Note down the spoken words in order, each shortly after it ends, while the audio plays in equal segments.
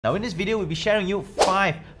Now in this video, we'll be sharing you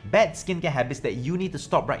 5 bad skincare habits that you need to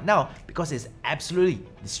stop right now because it's absolutely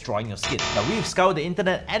destroying your skin. Now we've scoured the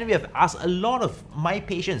internet and we have asked a lot of my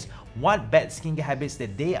patients what bad skincare habits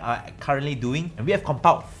that they are currently doing, and we have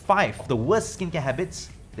compiled 5 of the worst skincare habits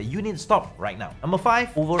that you need to stop right now. Number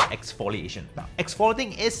 5, over-exfoliation. Now,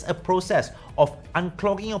 exfoliating is a process of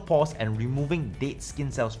unclogging your pores and removing dead skin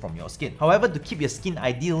cells from your skin. However, to keep your skin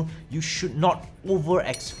ideal, you should not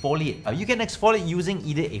over-exfoliate. You can exfoliate using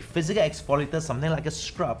either a physical exfoliator, something like a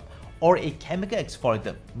scrub, or a chemical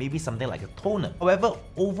exfoliator, maybe something like a toner. However,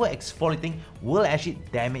 over-exfoliating will actually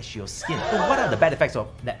damage your skin. So what are the bad effects of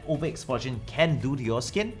that over-exfoliation can do to your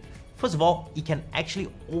skin? First of all, it can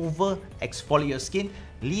actually over-exfoliate your skin,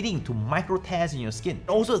 leading to micro tears in your skin.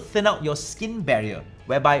 Also thin out your skin barrier,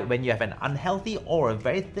 whereby when you have an unhealthy or a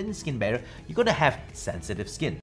very thin skin barrier, you're going to have sensitive skin.